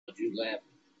You laughing?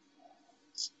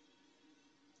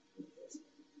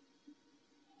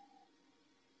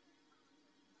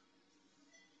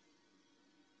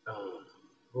 Oh,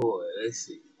 boy, let's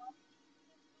see.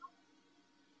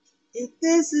 If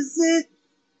this is it,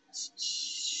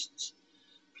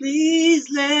 please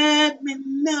let me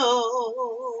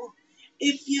know.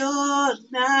 If you're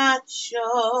not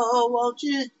sure, won't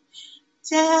you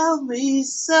tell me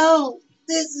so?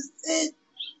 This is it.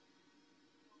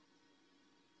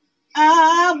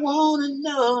 I wanna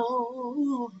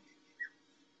know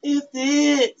if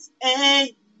this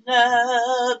ain't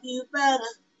love. You better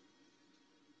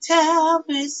tell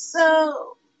me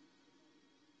so.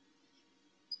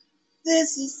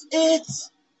 This is it.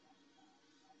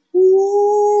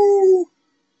 Ooh,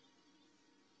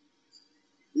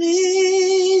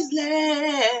 please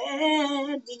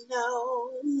let me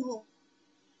know.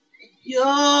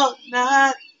 You're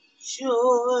not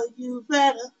sure. You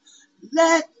better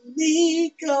let me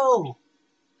go.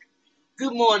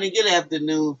 Good morning, good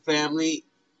afternoon, family.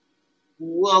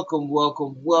 Welcome,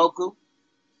 welcome, welcome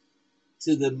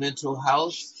to the Mental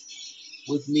House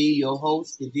with me, your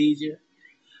host, Khadijah.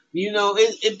 You know,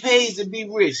 it pays to be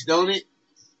rich, don't it?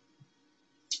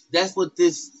 That's what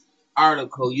this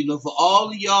article, for all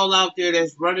of y'all out there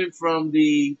that's running from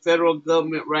the federal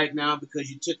government right now because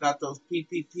you took out those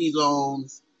PPP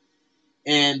loans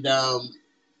and at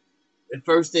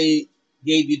first they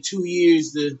gave you 2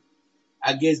 years to,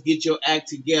 I guess, get your act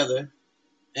together.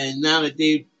 And now that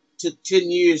they took 10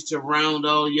 years to round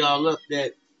all y'all up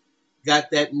that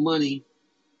got that money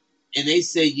and they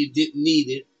say you didn't need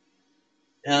it,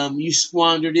 you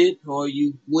squandered it or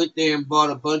you went there and bought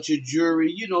a bunch of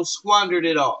jewelry, squandered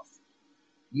it off.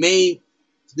 Made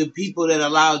the people that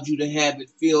allowed you to have it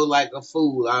feel like a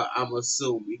fool, I'm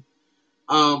assuming.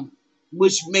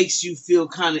 Which makes you feel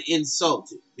kind of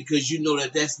insulted because you know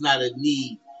that that's not a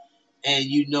need and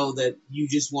you know that you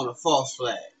just want a false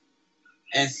flag.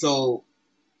 And so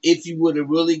if you would have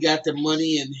really got the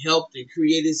money and helped and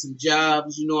created some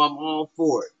jobs, I'm all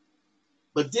for it.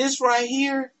 But this right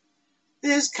here,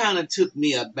 this kind of took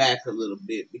me aback a little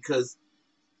bit because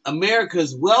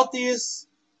America's wealthiest,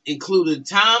 including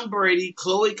Tom Brady,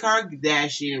 Khloe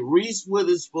Kardashian, Reese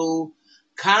Witherspoon,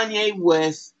 Kanye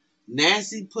West,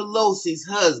 Nancy Pelosi's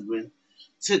husband,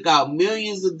 took out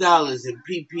millions of dollars in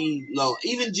PP loan.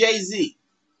 Even Jay-Z.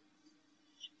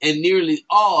 And nearly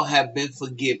all have been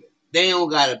forgiven. They don't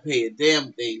got to pay a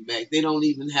damn thing back. They don't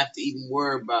even have to even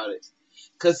worry about it.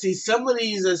 Because, see, some of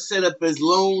these are set up as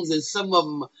loans and some of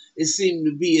them, it seemed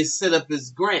to be set up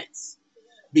as grants.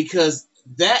 Because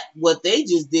what they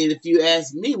just did, if you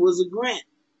ask me, was a grant.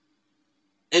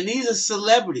 And these are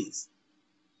celebrities.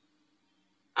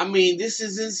 I mean, this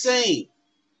is insane.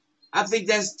 I think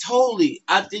that's totally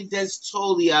out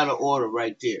of order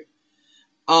right there.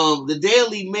 The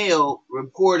Daily Mail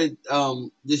reported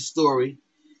this story,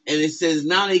 and it says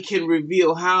now they can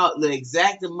reveal how the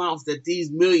exact amounts that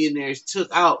these millionaires took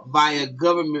out via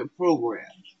government program.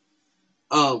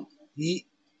 Um,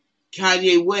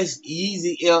 Kanye West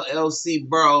Yeezy LLC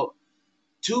borrowed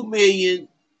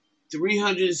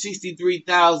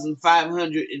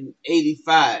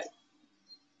 2,363,585.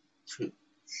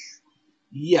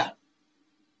 Yeah.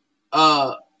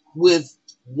 With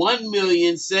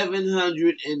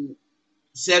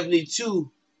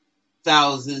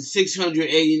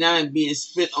 1,772,689 being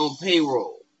spent on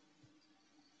payroll.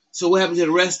 So what happened to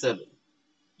the rest of it?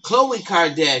 Khloe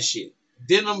Kardashian,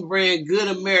 denim brand Good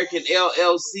American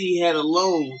LLC, had a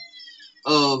loan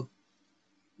of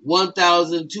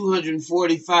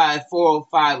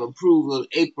 1,245,405 approved in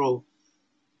April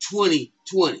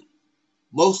 2020,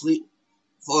 mostly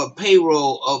for a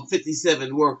payroll of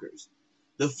 57 workers.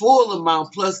 The full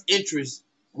amount plus interest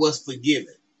was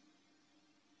forgiven.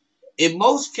 In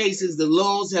most cases, the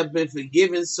loans have been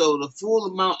forgiven, so the full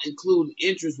amount, including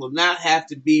interest, will not have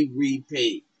to be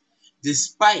repaid,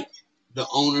 despite the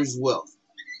owner's wealth.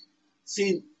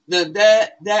 See, now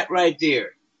that right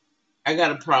there, I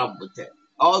got a problem with that.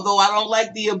 Although I don't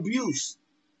like the abuse,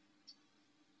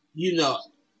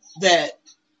 that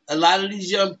a lot of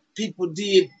these young people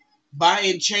did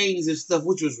buying chains and stuff,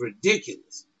 which was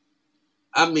ridiculous.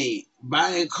 I mean,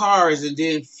 buying cars and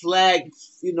then flashing.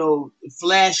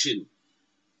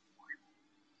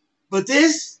 But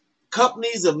this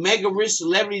companies of mega rich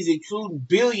celebrities, including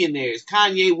billionaires,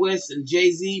 Kanye West and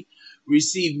Jay-Z,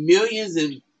 received millions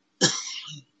in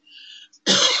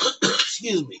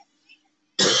excuse me,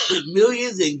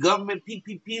 millions in government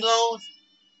PPP loans,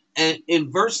 and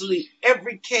in virtually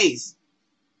every case,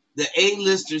 the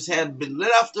A-listers have been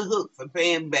let off the hook for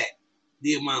paying back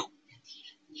the amount.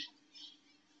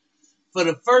 For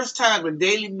the first time, the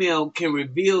Daily Mail can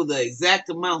reveal the exact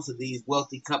amounts of these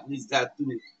wealthy companies got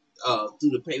through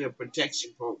the Payment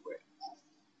Protection Program,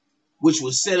 which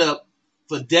was set up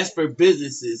for desperate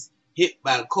businesses hit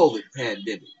by the COVID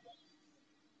pandemic.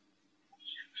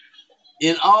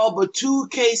 In all but 2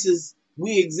 cases,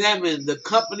 we examined the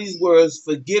companies were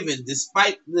forgiven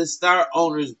despite the star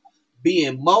owners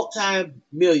being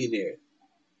multi-millionaires.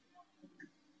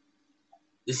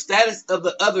 The status of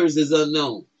the others is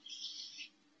unknown.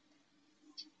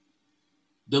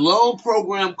 The loan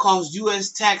program cost U.S.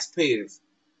 taxpayers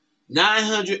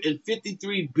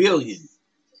 $953 billion,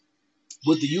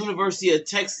 with the University of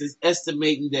Texas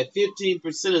estimating that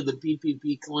 15% of the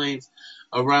PPP claims,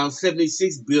 around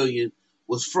 $76 billion,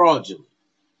 was fraudulent.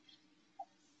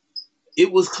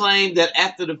 It was claimed that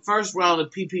after the first round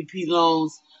of PPP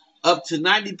loans, up to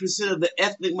 90% of the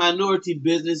ethnic minority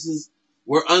businesses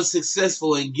were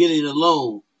unsuccessful in getting a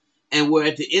loan and were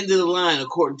at the end of the line,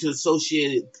 according to the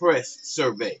Associated Press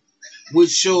survey,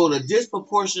 which showed a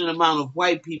disproportionate amount of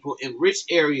white people in rich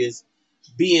areas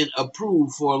being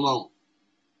approved for a loan.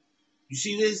 You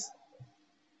see this?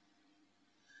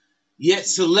 Yet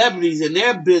celebrities and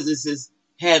their businesses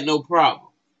had no problem.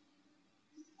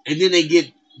 And then they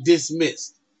get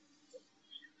dismissed.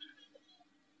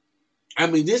 I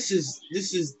mean, this is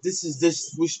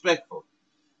disrespectful.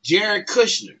 Jared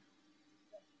Kushner,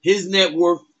 his net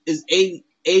worth is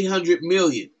 $800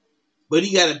 million, but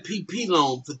he got a PP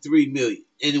loan for $3 million,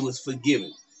 and it was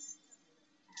forgiven.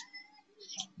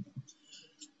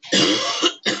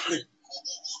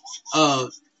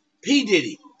 P.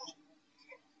 Diddy,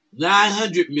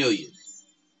 $900 million.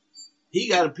 He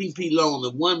got a PP loan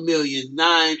of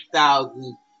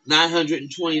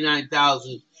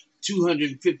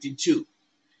 $1,929,252.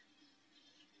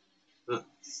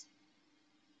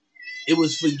 It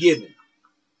was forgiven.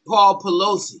 Paul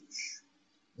Pelosi,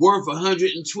 worth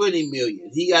 $120 million.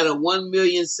 He got a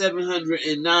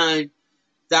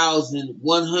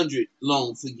 $1,709,100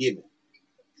 loan forgiven.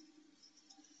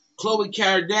 Khloe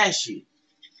Kardashian,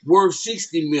 worth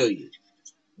 $60 million.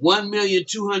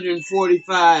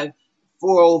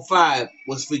 $1,245,405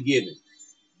 was forgiven.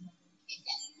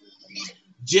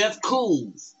 Jeff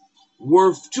Koons,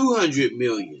 worth $200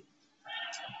 million.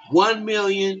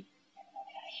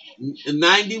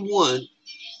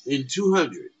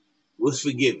 $1,091,200 was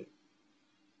forgiven.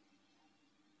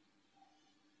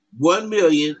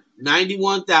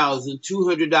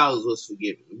 $1,091,200 was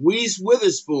forgiven. Reese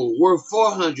Witherspoon, worth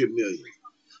 $400 million.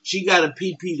 She got a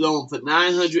PP loan for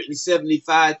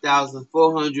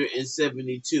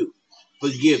 $975,472,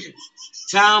 forgiven.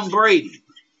 Tom Brady,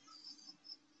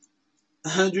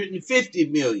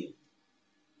 $150 million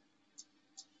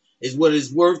is what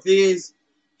his worth is.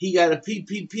 He got a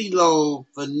PPP loan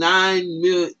for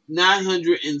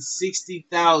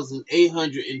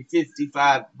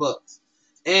 $960,855.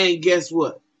 And guess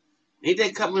what? Ain't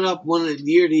that coming up one of the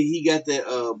year that he got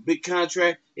that big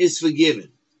contract? It's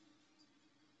forgiven.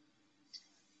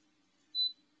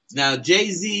 Now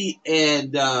Jay-Z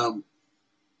and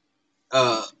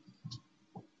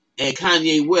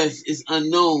Kanye West, it's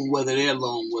unknown whether their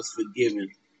loan was forgiven.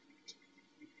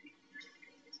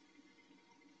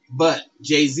 But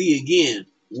Jay-Z again,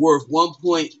 worth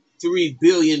 $1.3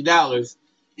 billion, and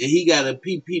he got a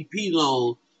PPP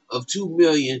loan of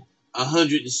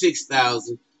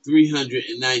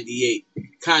 $2,106,398.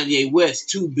 Kanye West,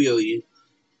 $2 billion.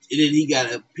 And then he got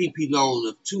a PP loan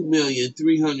of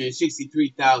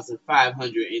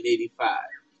 $2,363,585.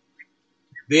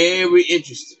 Very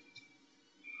interesting.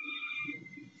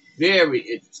 Very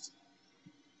interesting.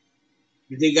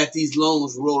 They got these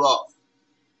loans rolled off.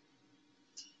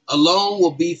 A loan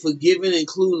will be forgiven,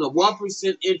 including a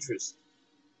 1% interest,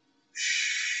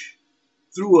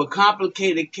 through a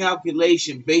complicated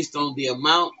calculation based on the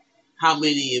amount, how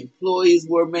many employees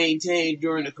were maintained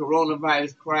during the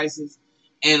coronavirus crisis,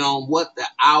 and on what the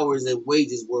hours and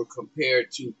wages were compared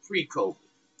to pre-COVID.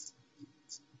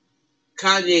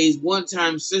 Kanye's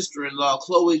one-time sister-in-law,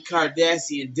 Khloe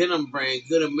Kardashian denim brand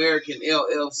Good American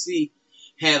LLC,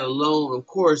 had a loan, of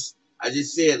course, I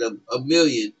just said $1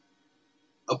 million,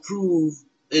 approved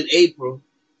in April,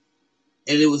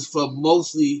 and it was for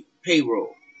mostly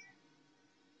payroll.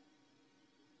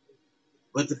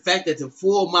 But the fact that the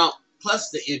full amount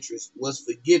plus the interest was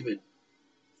forgiven,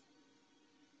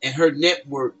 and her net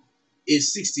worth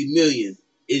is $60 million,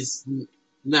 is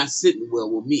not sitting well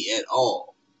with me at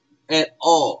all. At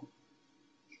all.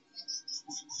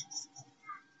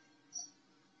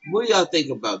 What do y'all think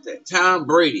about that? Tom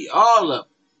Brady, all of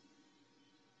them.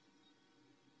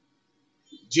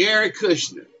 Jared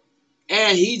Kushner.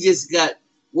 And he just got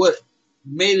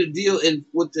made a deal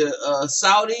with the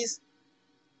Saudis.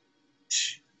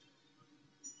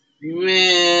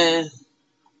 Man,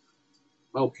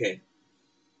 okay.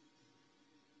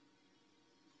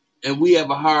 And we have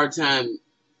a hard time.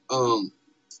 Um,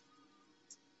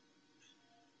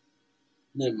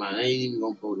 Never mind. I ain't even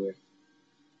gonna go there.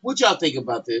 What y'all think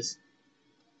about this?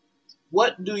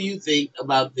 What do you think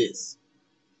about this?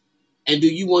 And do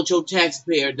you want your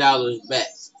taxpayer dollars back?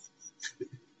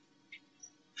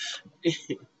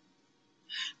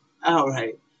 All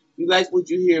right. If you like what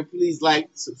you hear, please like,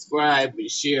 subscribe,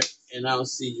 and share. And I'll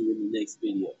see you in the next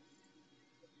video.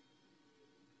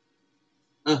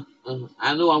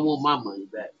 I know I want my money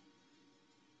back.